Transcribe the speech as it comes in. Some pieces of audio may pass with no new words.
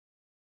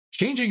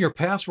Changing your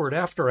password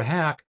after a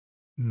hack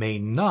may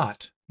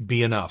not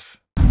be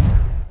enough.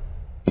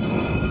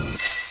 Hi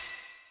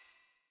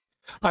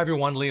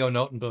everyone, Leo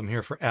Notenboom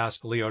here for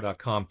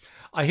askleo.com.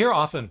 I hear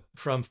often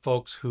from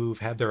folks who've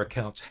had their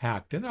accounts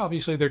hacked, and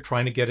obviously they're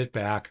trying to get it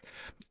back.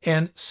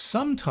 And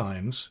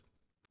sometimes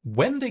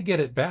when they get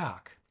it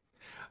back,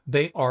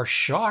 they are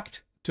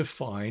shocked to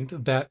find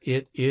that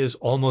it is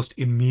almost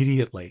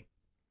immediately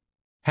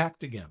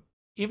hacked again,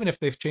 even if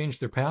they've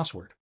changed their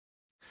password.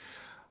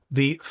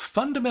 The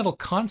fundamental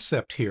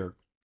concept here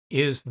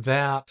is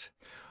that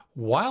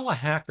while a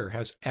hacker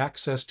has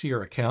access to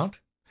your account,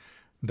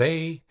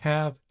 they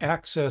have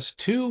access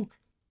to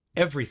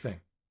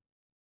everything.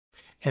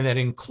 And that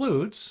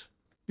includes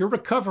your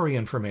recovery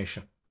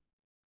information.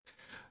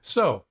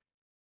 So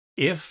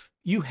if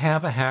you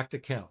have a hacked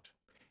account,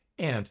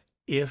 and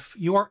if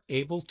you are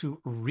able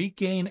to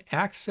regain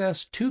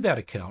access to that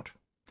account,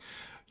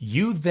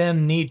 you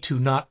then need to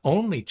not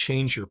only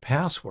change your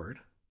password,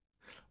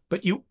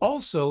 but you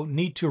also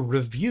need to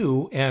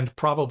review and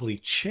probably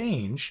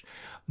change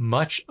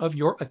much of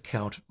your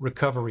account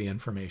recovery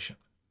information.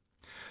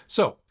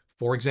 So,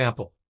 for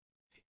example,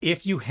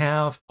 if you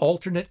have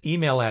alternate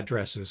email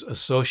addresses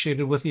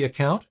associated with the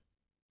account,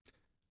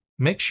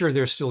 make sure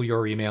they're still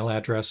your email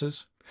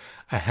addresses.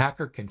 A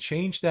hacker can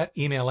change that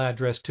email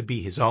address to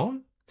be his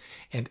own,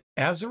 and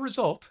as a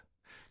result,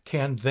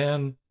 can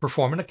then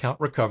perform an account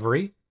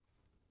recovery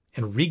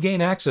and regain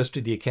access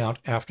to the account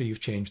after you've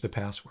changed the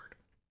password.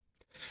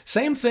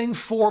 Same thing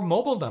for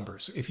mobile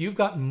numbers. If you've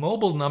got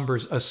mobile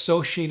numbers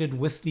associated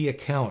with the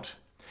account,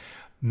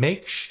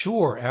 make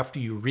sure after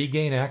you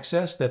regain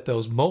access that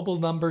those mobile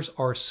numbers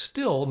are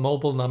still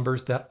mobile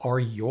numbers that are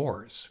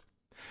yours.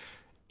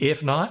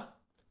 If not,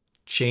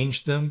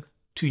 change them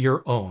to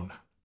your own.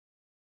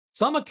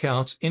 Some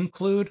accounts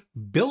include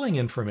billing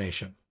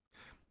information.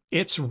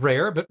 It's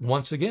rare, but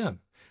once again,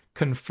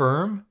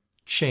 confirm,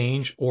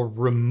 change, or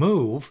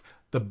remove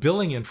the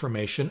billing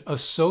information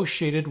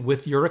associated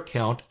with your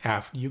account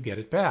after you get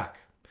it back.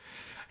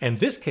 In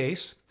this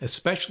case,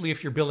 especially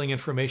if your billing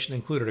information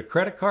included a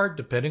credit card,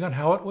 depending on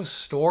how it was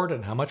stored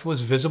and how much was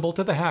visible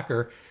to the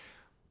hacker,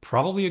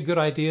 probably a good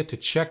idea to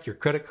check your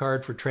credit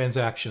card for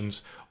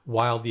transactions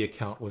while the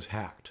account was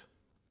hacked.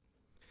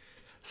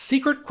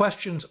 Secret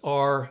questions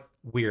are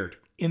weird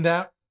in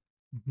that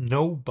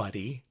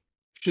nobody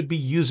should be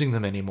using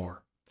them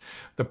anymore.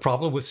 The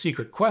problem with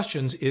secret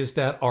questions is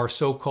that our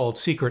so-called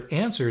secret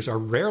answers are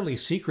rarely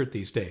secret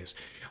these days.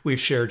 We've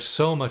shared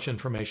so much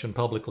information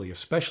publicly,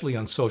 especially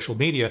on social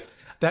media,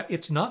 that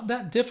it's not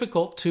that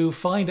difficult to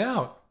find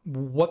out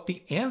what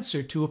the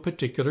answer to a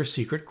particular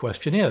secret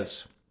question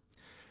is.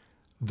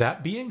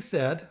 That being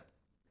said,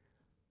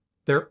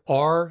 there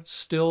are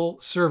still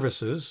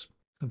services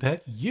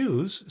that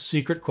use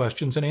secret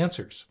questions and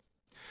answers.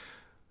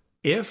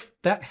 If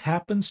that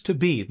happens to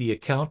be the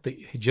account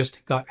that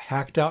just got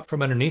hacked out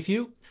from underneath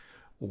you,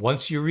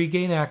 once you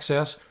regain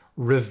access,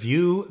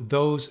 review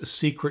those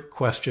secret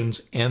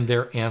questions and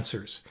their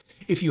answers.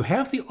 If you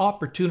have the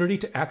opportunity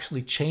to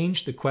actually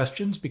change the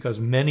questions, because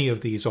many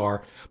of these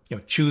are,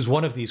 choose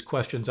one of these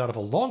questions out of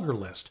a longer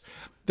list,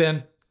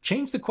 then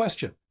change the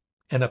question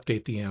and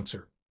update the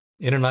answer.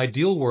 In an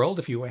ideal world,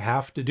 if you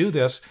have to do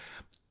this,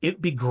 it'd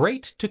be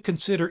great to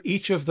consider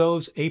each of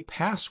those a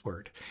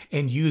password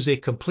and use a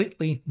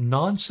completely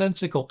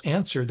nonsensical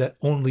answer that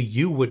only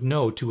you would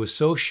know to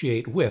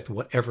associate with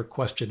whatever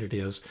question it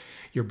is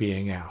you're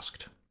being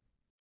asked.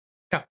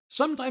 Now,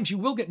 sometimes you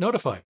will get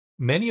notified.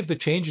 Many of the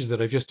changes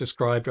that I've just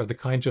described are the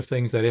kinds of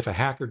things that if a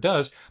hacker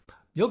does,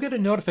 you'll get a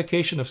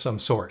notification of some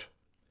sort.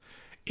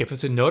 If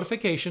it's a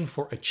notification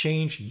for a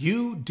change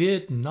you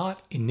did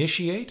not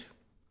initiate,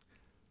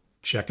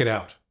 check it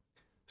out.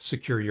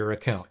 Secure your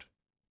account.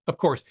 Of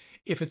course,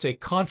 if it's a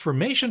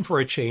confirmation for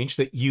a change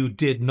that you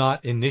did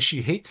not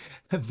initiate,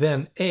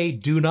 then A,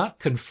 do not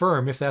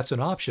confirm if that's an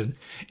option,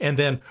 and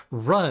then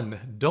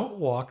run, don't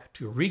walk,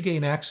 to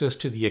regain access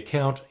to the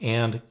account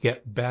and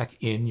get back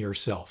in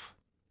yourself.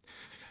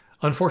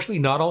 Unfortunately,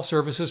 not all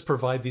services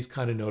provide these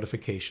kind of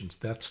notifications.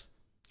 That's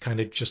kind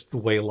of just the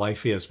way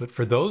life is. But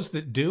for those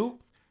that do,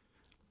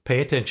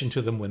 pay attention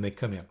to them when they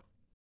come in.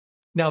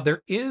 Now,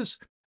 there is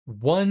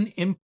one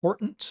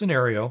important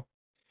scenario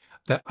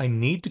that I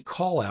need to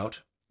call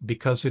out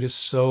because it is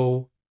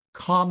so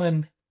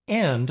common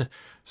and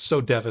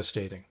so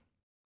devastating.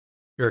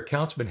 Your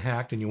account's been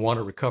hacked and you want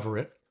to recover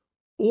it,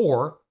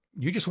 or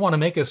you just want to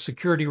make a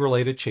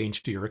security-related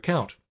change to your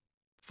account.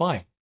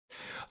 Fine.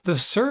 The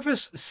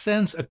service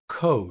sends a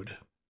code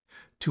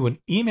to an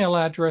email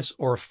address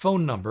or a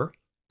phone number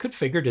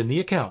configured in the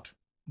account,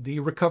 the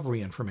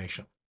recovery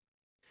information.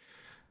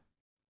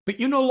 But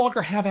you no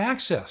longer have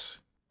access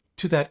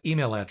to that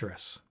email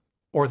address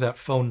or that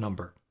phone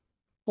number,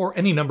 or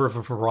any number of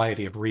a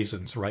variety of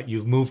reasons, right?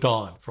 You've moved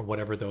on from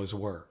whatever those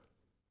were.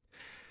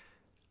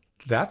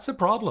 That's a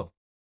problem.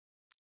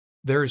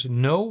 There's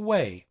no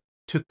way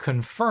to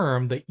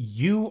confirm that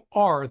you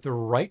are the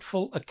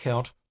rightful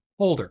account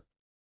holder.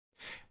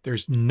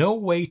 There's no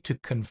way to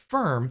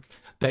confirm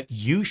that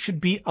you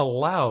should be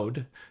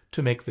allowed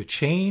to make the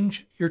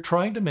change you're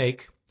trying to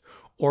make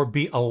or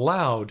be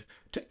allowed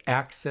to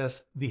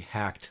access the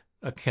hacked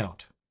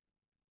account.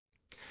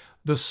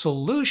 The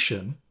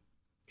solution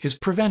is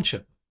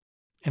prevention,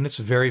 and it's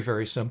very,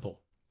 very simple.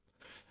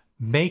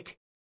 Make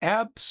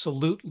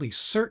absolutely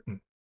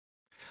certain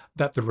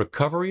that the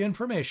recovery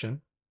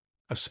information,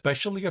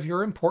 especially of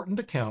your important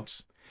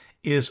accounts,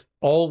 is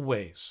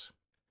always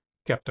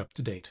kept up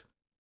to date.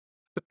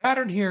 The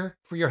pattern here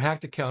for your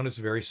hacked account is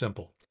very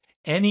simple.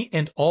 Any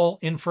and all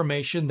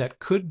information that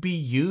could be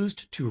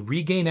used to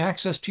regain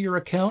access to your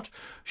account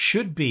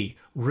should be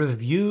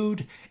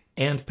reviewed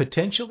and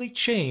potentially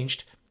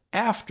changed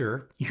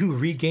after you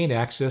regain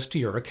access to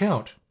your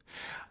account.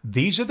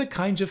 These are the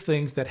kinds of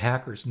things that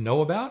hackers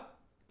know about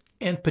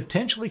and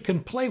potentially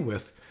can play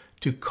with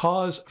to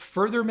cause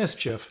further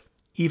mischief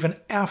even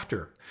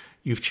after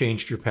you've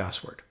changed your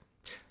password.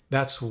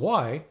 That's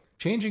why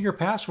changing your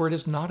password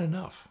is not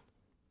enough.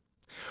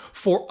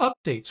 For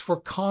updates, for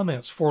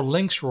comments, for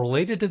links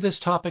related to this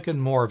topic and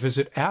more,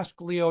 visit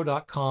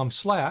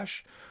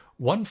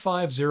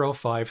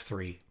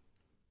askleo.com/15053.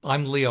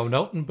 I'm Leo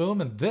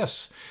Notenboom, and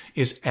this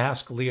is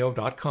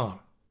askleo.com.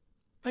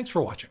 Thanks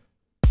for watching.